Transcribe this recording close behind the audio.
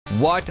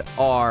What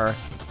are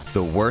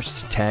the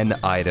worst 10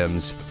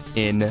 items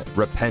in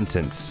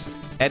Repentance?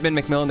 Edmund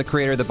McMillan, the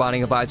creator of The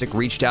Binding of Isaac,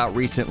 reached out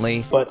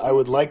recently. But I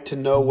would like to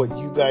know what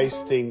you guys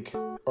think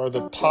are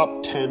the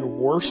top 10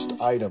 worst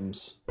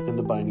items in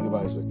The Binding of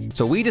Isaac.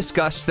 So we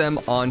discussed them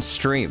on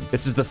stream.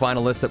 This is the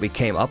final list that we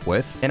came up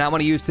with, and I want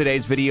to use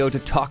today's video to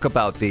talk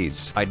about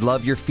these. I'd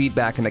love your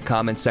feedback in the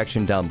comment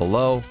section down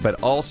below,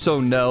 but also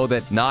know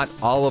that not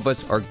all of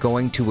us are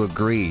going to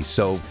agree,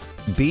 so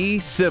be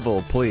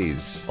civil,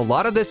 please. A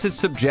lot of this is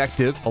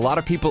subjective. A lot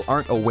of people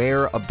aren't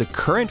aware of the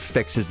current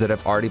fixes that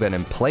have already been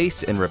in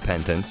place in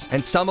Repentance,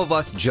 and some of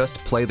us just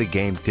play the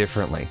game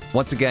differently.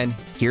 Once again,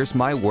 here's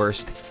my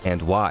worst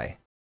and why.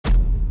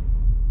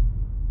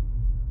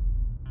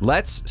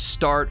 Let's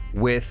start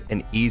with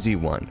an easy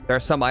one. There are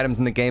some items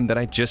in the game that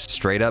I just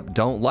straight up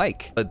don't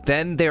like. But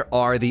then there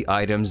are the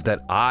items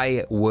that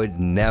I would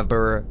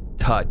never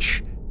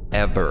touch,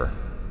 ever.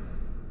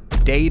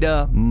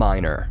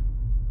 Dataminer.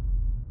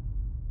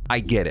 I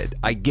get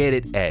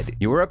it, Ed.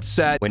 You were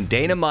upset when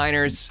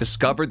Dataminers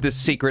discovered the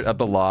secret of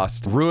the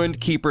lost,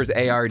 ruined Keeper's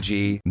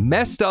ARG,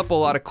 messed up a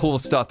lot of cool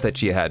stuff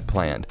that you had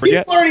planned.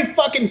 People already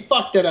fucking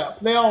fucked it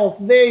up. They're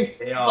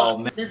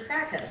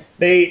crackheads.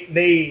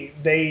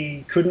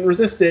 They couldn't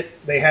resist it.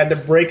 They had to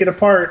break it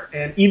apart.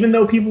 And even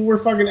though people were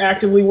fucking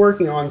actively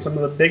working on some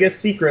of the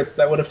biggest secrets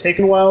that would have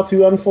taken a while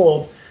to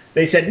unfold,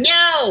 they said,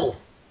 no!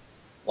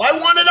 I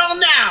want it all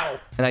now!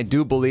 And I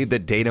do believe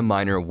that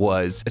Dataminer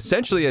was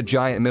essentially a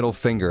giant middle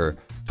finger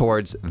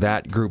towards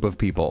that group of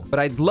people. But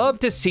I'd love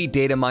to see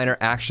Dataminer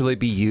actually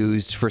be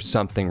used for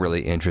something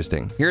really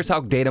interesting. Here's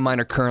how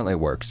Dataminer currently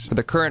works. For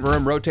the current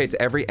room, rotates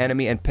every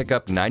enemy and pick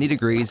up 90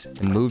 degrees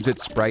and moves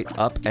its sprite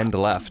up and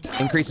left.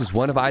 Increases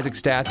one of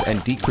Isaac's stats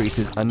and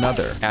decreases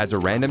another. Adds a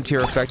random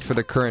tier effect for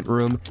the current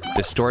room.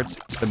 Distorts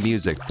the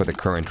music for the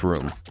current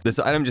room. This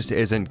item just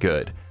isn't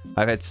good.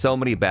 I've had so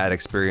many bad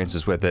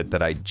experiences with it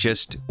that I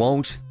just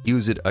won't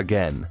use it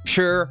again.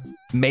 Sure,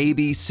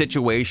 maybe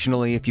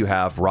situationally if you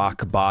have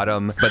rock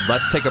bottom, but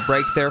let's take a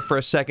break there for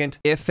a second.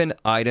 If an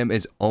item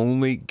is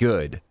only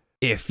good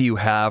if you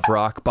have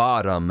rock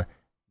bottom,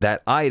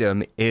 that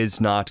item is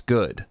not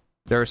good.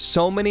 There are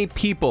so many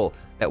people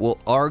that will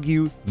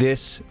argue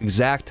this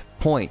exact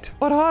point.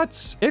 But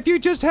Huts, if you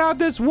just have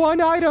this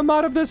one item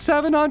out of the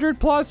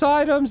 700 plus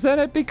items, then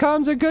it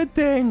becomes a good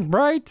thing,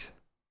 right?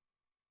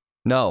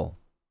 No.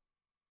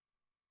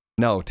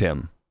 No,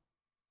 Tim.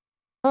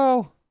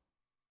 Oh.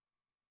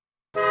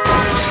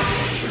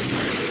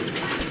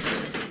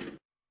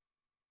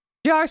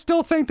 Yeah, I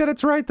still think that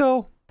it's right,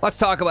 though. Let's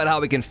talk about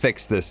how we can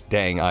fix this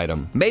dang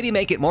item. Maybe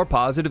make it more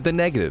positive than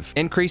negative.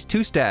 Increase 2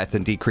 stats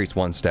and decrease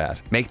 1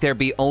 stat. Make there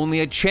be only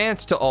a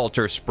chance to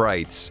alter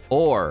sprites.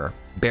 Or,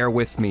 bear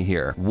with me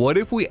here, what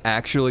if we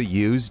actually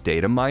use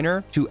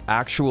Dataminer to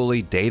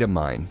actually data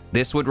mine?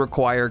 This would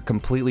require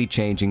completely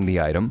changing the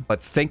item,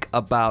 but think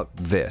about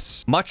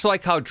this. Much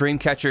like how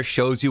Dreamcatcher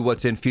shows you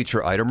what's in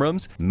future item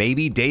rooms,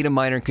 maybe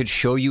Dataminer could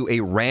show you a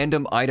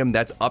random item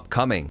that's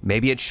upcoming.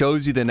 Maybe it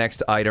shows you the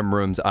next item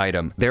room's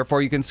item.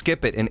 Therefore, you can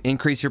skip it and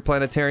increase your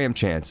planetarium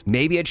chance.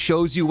 Maybe it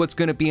shows you what's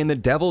going to be in the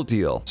devil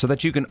deal so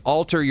that you can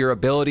alter your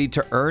ability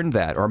to earn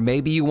that. Or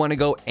maybe you want to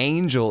go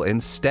angel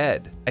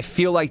instead. I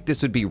feel like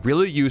this would be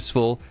really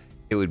useful,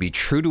 it would be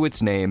true to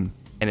its name,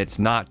 and it's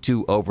not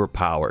too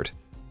overpowered.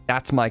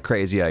 That's my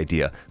crazy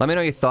idea. Let me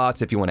know your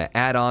thoughts if you want to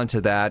add on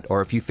to that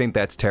or if you think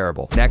that's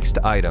terrible. Next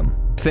item,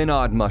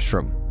 Thinod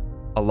Mushroom.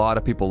 A lot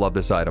of people love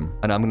this item,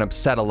 and I'm going to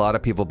upset a lot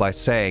of people by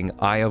saying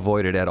I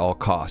avoid it at all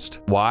cost.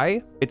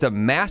 Why? It's a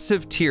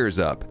massive tears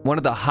up, one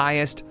of the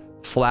highest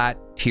flat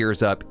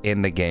tears up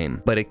in the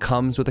game, but it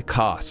comes with a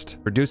cost.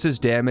 Reduces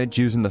damage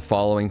using the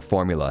following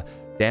formula.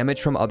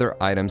 Damage from other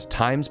items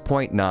times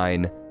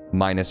 0.9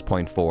 minus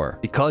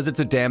 0.4. Because it's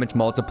a damage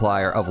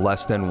multiplier of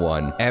less than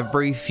 1,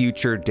 every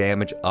future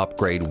damage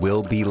upgrade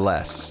will be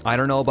less. I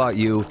don't know about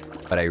you,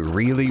 but I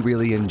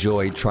really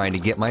enjoy trying to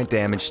get my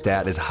damage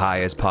stat as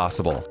high as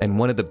possible. And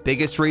one of the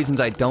biggest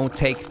reasons I don't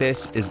take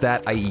this is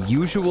that I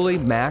usually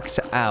max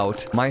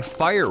out my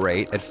fire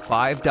rate at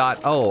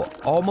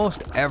 5.0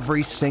 almost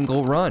every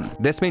single run.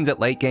 This means that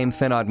late game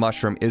Thinod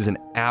Mushroom is an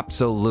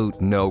absolute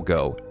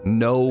no-go.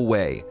 No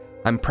way.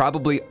 I'm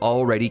probably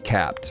already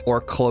capped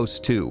or close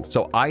to,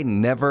 so I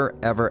never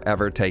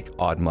ever take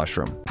Odd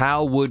Mushroom.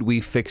 How would we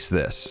fix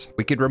this?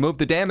 We could remove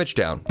the damage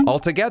down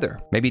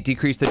altogether. Maybe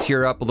decrease the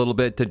tier up a little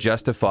bit to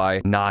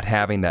justify not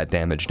having that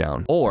damage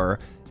down. Or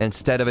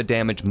instead of a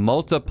damage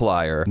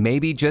multiplier,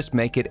 maybe just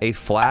make it a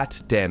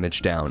flat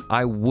damage down.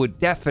 I would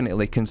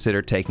definitely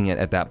consider taking it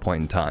at that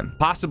point in time.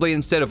 Possibly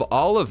instead of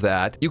all of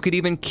that, you could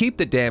even keep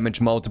the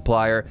damage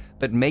multiplier,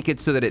 but make it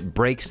so that it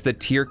breaks the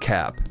tier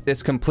cap.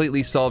 This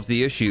completely solves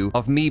the issue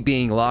of me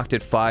being locked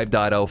at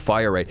 5.0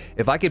 fire rate.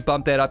 If I could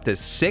bump that up to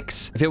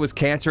 6, if it was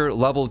cancer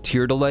level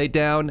tier delay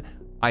down,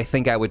 I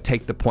think I would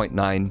take the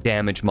 0.9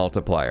 damage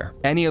multiplier.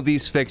 Any of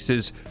these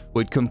fixes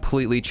would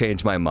completely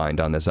change my mind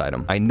on this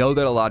item. I know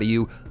that a lot of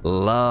you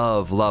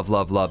love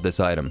this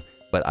item.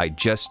 but I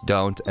just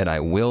don't, and I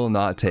will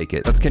not take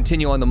it. Let's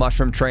continue on the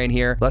mushroom train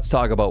here. Let's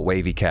talk about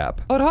Wavy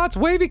Cap. Oh, Hots,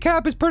 Wavy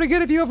Cap is pretty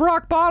good if you have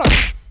rock bottom.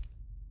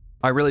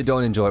 I really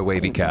don't enjoy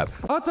Wavy Cap.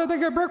 Hots, I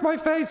think I broke my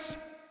face.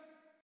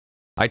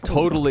 I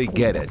totally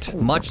get it.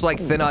 Much like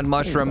Thin on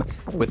Mushroom,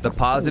 with the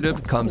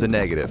positive comes a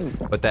negative.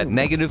 But that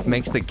negative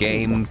makes the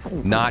game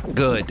not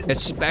good,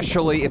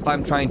 especially if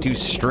I'm trying to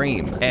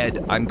stream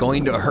and I'm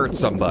going to hurt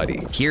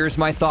somebody. Here's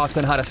my thoughts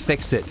on how to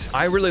fix it.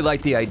 I really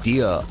like the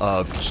idea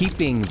of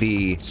keeping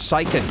the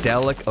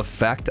psychedelic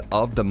effect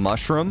of the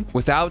mushroom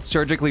without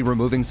surgically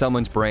removing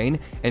someone's brain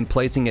and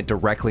placing it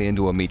directly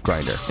into a meat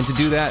grinder. And to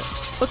do that,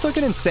 let's look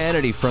at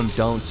Insanity from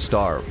Don't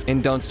Starve.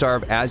 In Don't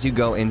Starve, as you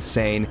go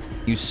insane,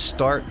 you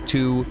start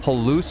to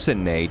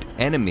hallucinate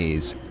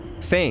enemies,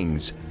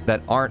 things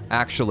that aren't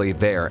actually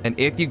there. And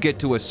if you get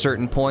to a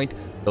certain point,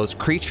 those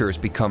creatures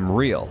become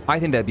real. I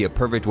think that'd be a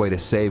perfect way to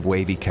save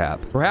Wavy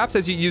Cap. Perhaps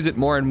as you use it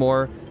more and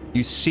more,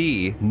 you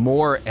see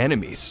more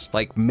enemies.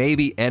 Like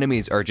maybe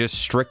enemies are just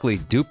strictly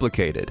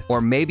duplicated. Or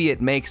maybe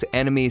it makes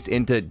enemies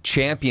into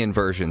champion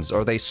versions,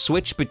 or they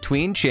switch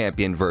between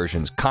champion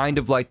versions, kind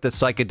of like the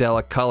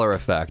psychedelic color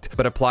effect,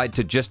 but applied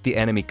to just the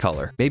enemy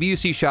color. Maybe you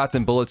see shots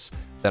and bullets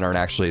that aren't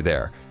actually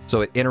there, so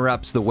it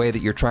interrupts the way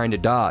that you're trying to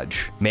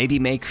dodge. Maybe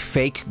make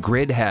fake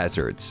grid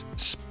hazards,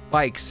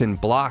 spikes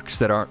and blocks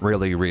that aren't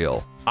really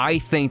real. I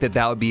think that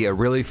that would be a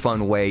really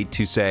fun way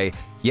to say,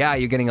 yeah,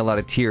 you're getting a lot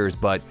of tears,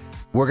 but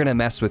we're gonna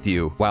mess with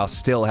you while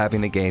still having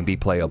the game be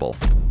playable.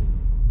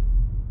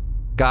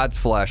 God's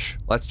flesh.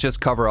 Let's just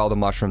cover all the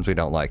mushrooms we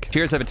don't like.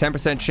 Tears have a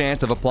 10%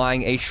 chance of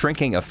applying a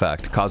shrinking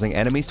effect, causing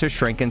enemies to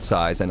shrink in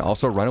size and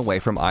also run away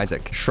from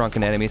Isaac.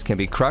 Shrunken enemies can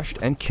be crushed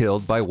and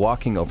killed by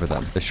walking over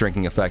them. The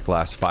shrinking effect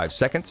lasts 5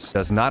 seconds,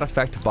 does not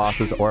affect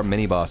bosses or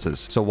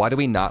mini-bosses. So why do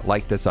we not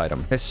like this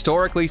item?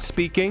 Historically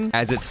speaking,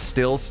 as it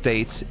still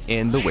states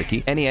in the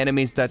wiki, any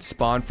enemies that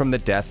spawn from the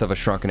death of a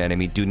shrunken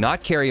enemy do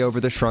not carry over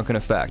the shrunken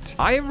effect.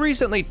 I have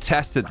recently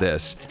tested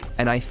this,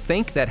 and I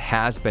think that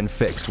has been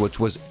fixed, which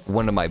was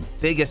one of my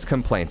biggest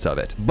complaints of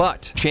it.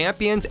 But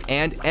champions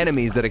and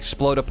enemies that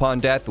explode upon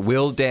death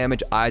will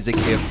damage Isaac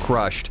if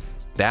crushed.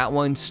 That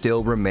one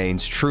still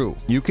remains true.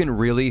 You can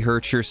really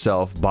hurt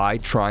yourself by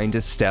trying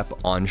to step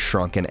on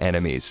shrunken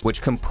enemies,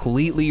 which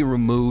completely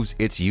removes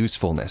its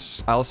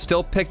usefulness. I'll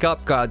still pick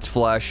up God's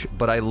flesh,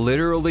 but I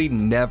literally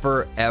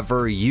never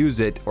ever use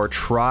it or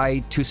try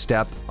to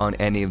step on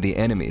any of the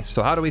enemies.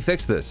 So how do we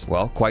fix this?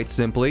 Well, quite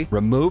simply,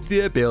 remove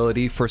the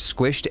ability for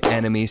squished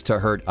enemies to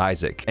hurt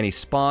Isaac. Any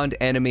spawned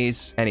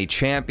enemies, any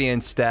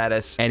champion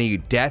status, any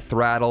death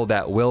rattle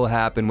that will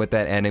happen with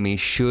that enemy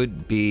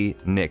should be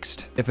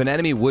nixed. If an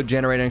enemy would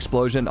generate an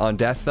explosion on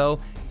death, though,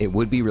 it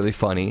would be really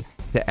funny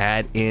to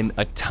add in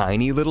a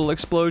tiny little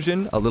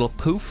explosion, a little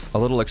poof, a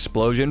little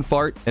explosion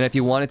fart. And if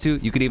you wanted to,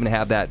 you could even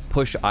have that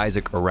push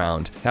Isaac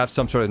around, have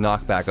some sort of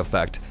knockback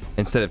effect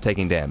instead of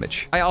taking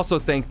damage. I also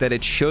think that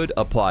it should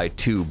apply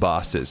to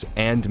bosses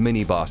and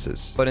mini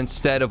bosses, but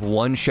instead of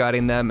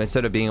one-shotting them,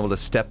 instead of being able to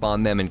step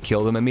on them and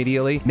kill them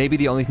immediately, maybe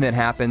the only thing that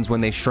happens when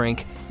they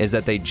shrink is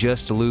that they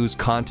just lose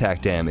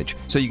contact damage.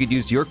 So you could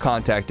use your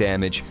contact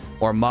damage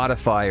or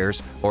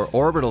modifiers or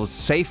orbitals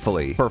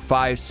safely for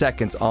 5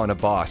 seconds on a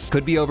boss.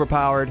 Could be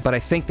overpowered, but I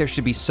think there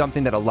should be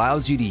something that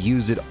allows you to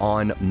use it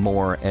on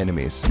more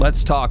enemies.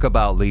 Let's talk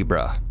about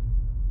Libra.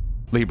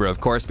 Libra,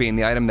 of course, being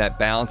the item that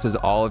balances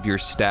all of your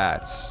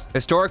stats.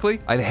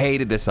 Historically, I've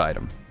hated this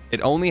item.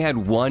 It only had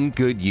one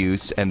good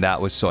use, and that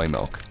was soy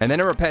milk. And then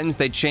in Repentance,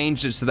 they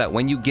changed it so that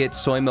when you get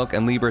soy milk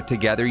and Libra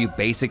together, you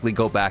basically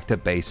go back to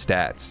base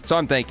stats. So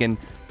I'm thinking,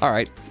 all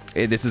right,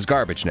 this is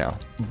garbage now.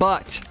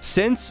 But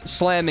since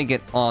slamming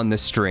it on the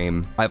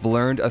stream, I've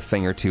learned a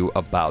thing or two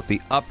about the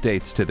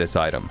updates to this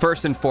item.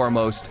 First and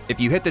foremost, if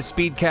you hit the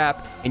speed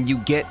cap and you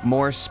get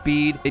more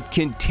speed, it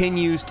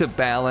continues to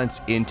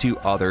balance into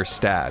other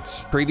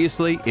stats.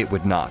 Previously, it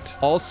would not.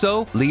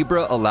 Also,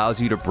 Libra allows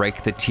you to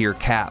break the tier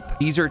cap.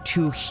 These are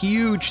two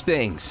huge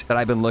things that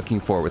I've been looking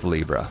for with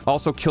Libra.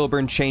 Also,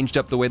 Killburn changed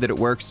up the way that it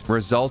works,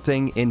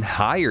 resulting in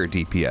higher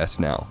DPS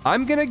now.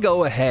 I'm gonna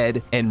go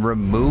ahead and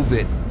remove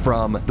it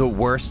from the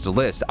worst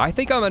list. I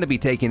think I'm going to be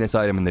taking this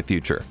item in the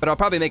future, but I'll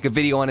probably make a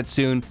video on it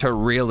soon to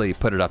really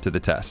put it up to the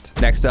test.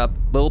 Next up,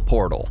 Lil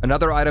Portal.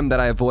 Another item that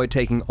I avoid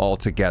taking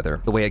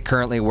altogether. The way it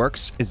currently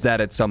works is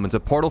that it summons a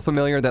portal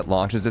familiar that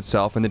launches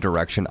itself in the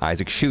direction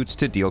Isaac shoots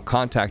to deal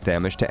contact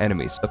damage to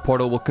enemies. The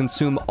portal will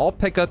consume all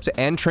pickups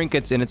and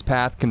trinkets in its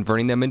path,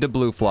 converting them into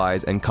blue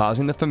flies and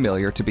causing the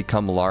familiar to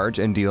become large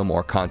and deal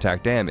more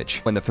contact damage.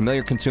 When the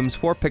familiar consumes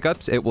 4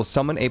 pickups, it will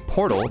summon a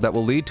portal that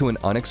will lead to an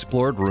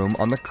unexplored room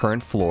on the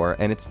current floor,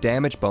 and its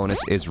damage bonus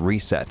is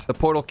reset. The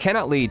portal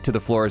cannot lead to the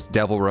floor's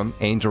Devil Room,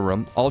 Angel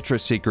Room, Ultra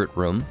Secret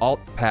Room, Alt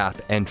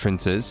Path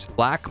entrances,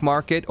 Black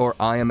Market, or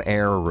I Am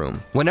Air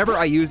Room. Whenever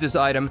I use this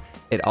item,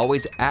 it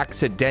always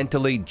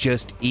accidentally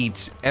just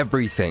eats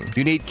everything.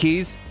 You need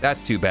keys?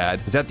 That's too bad.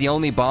 Is that the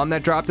only bomb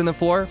that dropped in the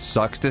floor?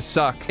 Sucks to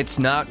suck. It's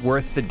not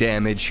worth the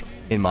damage.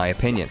 in my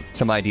opinion.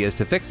 Some ideas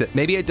to fix it.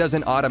 Maybe it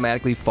doesn't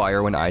automatically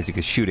fire when Isaac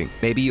is shooting.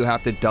 Maybe you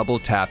have to double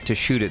tap to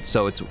shoot it,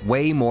 so it's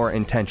way more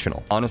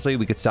intentional. Honestly,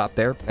 we could stop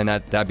there, and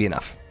that'd be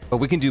enough. But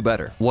we can do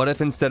better. What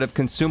if instead of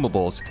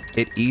consumables,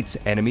 it eats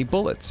enemy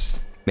bullets?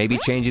 Maybe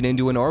change it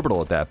into an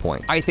orbital at that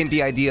point. I think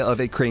the idea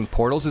of it creating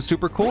portals is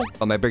super cool,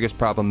 but my biggest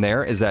problem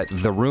there is that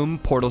the room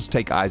portals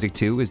take Isaac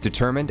to is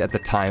determined at the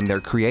time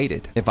they're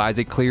created. If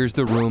Isaac clears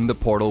the room the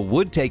portal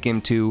would take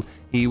him to,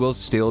 he will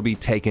still be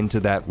taken to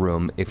that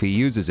room if he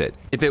uses it.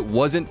 If it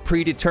wasn't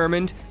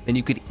predetermined, then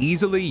you could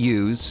easily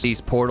use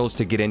these portals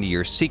to get into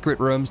your secret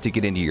rooms, to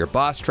get into your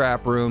boss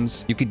trap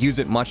rooms. You could use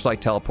it much like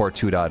Teleport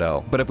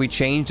 2.0. But if we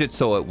changed it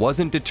so it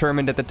wasn't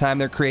determined at the time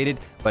they're created,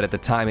 but at the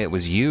time it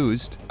was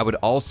used, I would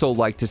also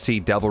like to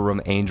see Devil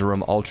Room, Angel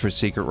Room, Ultra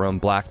Secret Room,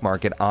 Black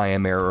Market, I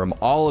Am Error Room,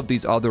 all of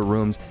these other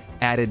rooms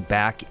added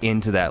back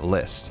into that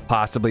list.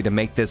 Possibly to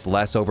make this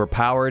less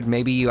overpowered,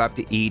 maybe you have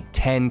to eat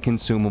 10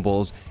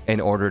 consumables in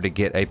order to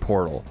get a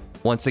portal.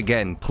 Once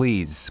again,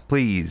 please,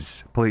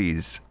 please,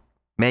 please,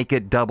 make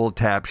it double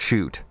tap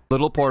shoot.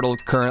 Lil Portal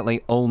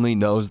currently only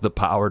knows the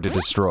power to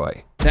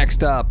destroy.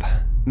 Next up,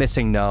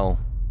 missing no.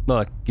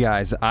 Look,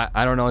 guys,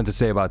 I don't know what to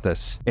say about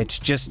this. It's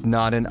just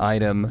not an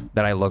item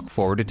that I look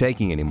forward to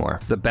taking anymore.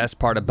 The best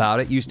part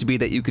about it used to be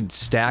that you could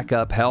stack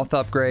up health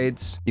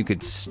upgrades, you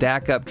could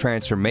stack up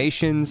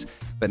transformations,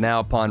 but now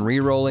upon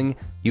re-rolling,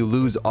 you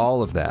lose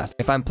all of that.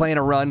 If I'm playing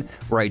a run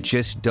where I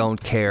just don't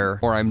care,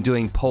 or I'm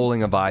doing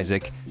polling of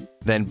Isaac,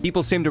 then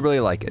people seem to really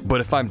like it.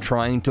 But if I'm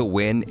trying to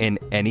win in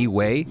any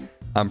way,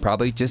 I'm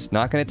probably just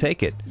not going to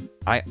take it.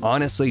 I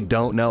honestly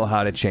don't know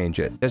how to change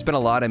it. There's been a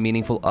lot of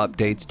meaningful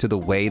updates to the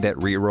way that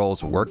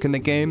rerolls work in the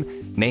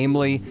game,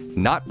 namely,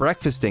 not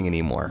breakfasting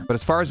anymore. But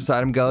as far as this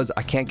item goes,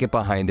 I can't get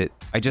behind it.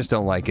 I just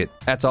don't like it.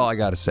 That's all I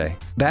gotta say.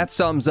 That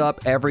sums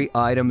up every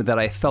item that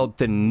I felt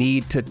the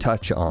need to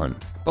touch on.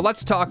 But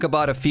let's talk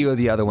about a few of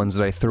the other ones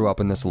that I threw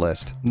up in this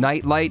list.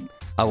 Nightlight,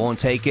 I won't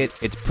take it.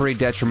 It's pretty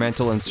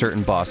detrimental in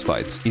certain boss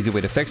fights. Easy way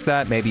to fix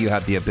that, maybe you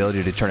have the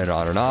ability to turn it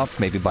on and off,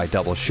 maybe by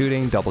double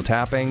shooting, double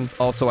tapping.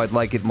 Also, I'd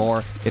like it more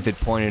if it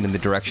pointed in the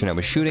direction I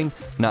was shooting,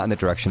 not in the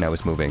direction I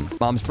was moving.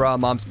 Mom's bra,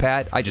 mom's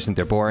pad, I just think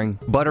they're boring.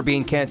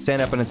 Butterbean can't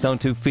stand up on its own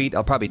 2 feet.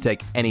 I'll probably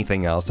take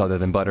anything else other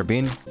than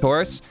Butterbean.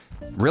 Taurus,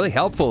 really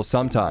helpful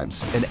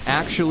sometimes. An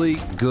actually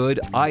good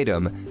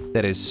item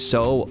that is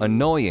so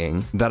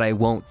annoying that I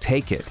won't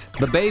take it.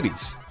 The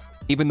babies.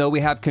 Even though we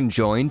have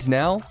conjoined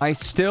now, I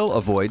still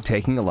avoid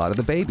taking a lot of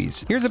the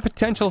babies. Here's a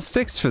potential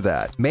fix for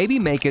that. Maybe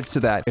make it so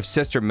that if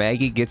Sister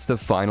Maggie gets the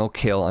final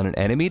kill on an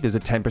enemy, there's a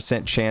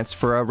 10% chance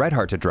for a red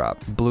heart to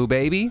drop. Blue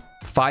baby,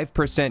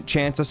 5%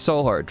 chance a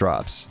soul heart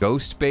drops.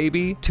 Ghost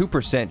baby,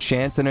 2%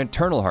 chance an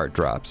eternal heart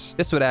drops.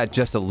 This would add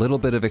just a little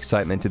bit of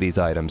excitement to these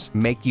items,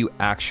 make you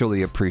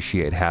actually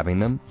appreciate having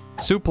them.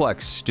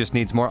 Suplex just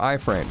needs more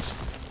iframes.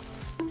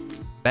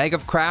 Bag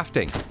of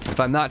crafting. If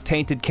I'm not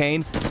Tainted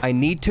Cane, I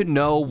need to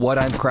know what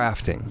I'm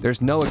crafting.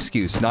 There's no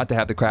excuse not to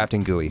have the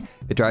crafting GUI.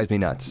 It drives me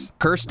nuts.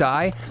 Cursed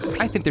Eye,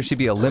 I think there should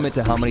be a limit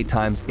to how many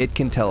times it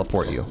can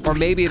teleport you. Or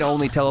maybe it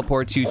only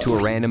teleports you to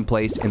a random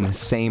place in the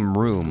same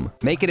room.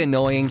 Make it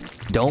annoying,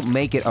 don't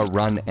make it a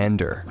run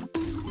ender.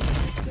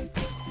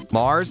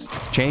 Mars,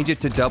 change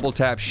it to double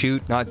tap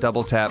shoot, not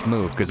double tap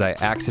move, because I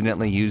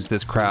accidentally use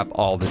this crap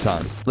all the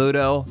time.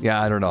 Ludo,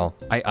 yeah, I don't know.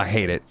 I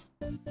hate it.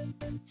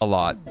 A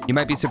lot. You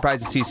might be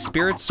surprised to see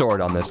Spirit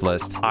Sword on this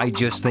list. I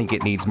just think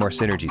it needs more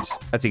synergies.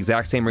 That's the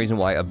exact same reason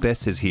why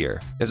Abyss is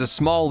here. There's a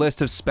small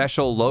list of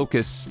special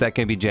locusts that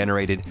can be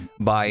generated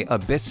by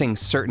abyssing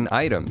certain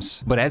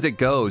items. But as it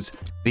goes,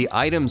 the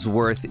item's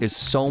worth is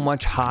so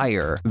much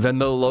higher than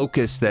the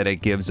locust that it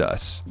gives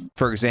us.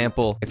 For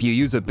example, if you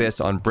use Abyss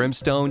on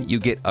Brimstone, you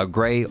get a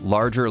gray,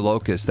 larger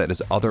locust that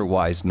is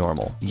otherwise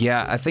normal.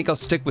 Yeah, I think I'll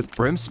stick with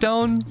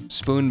Brimstone.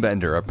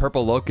 Spoonbender, a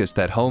purple locust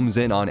that homes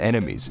in on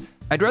enemies.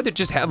 I'd rather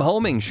just have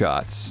homing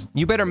shots.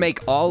 You better make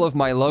all of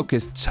my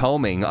locusts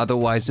homing,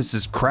 otherwise this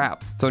is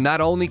crap. So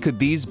not only could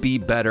these be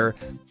better,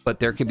 but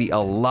there could be a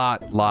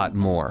lot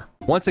more.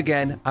 Once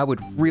again, I would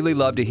really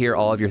love to hear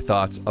all of your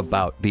thoughts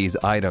about these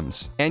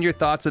items, and your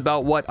thoughts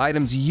about what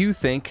items you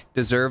think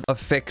deserve a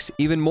fix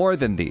even more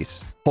than these.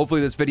 Hopefully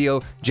this video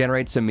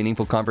generates some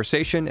meaningful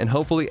conversation, and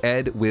hopefully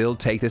Ed will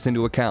take this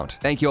into account.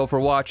 Thank you all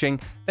for watching.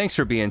 Thanks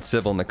for being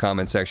civil in the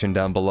comment section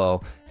down below,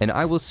 and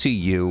I will see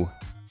you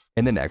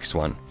in the next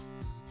one.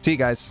 See you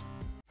guys.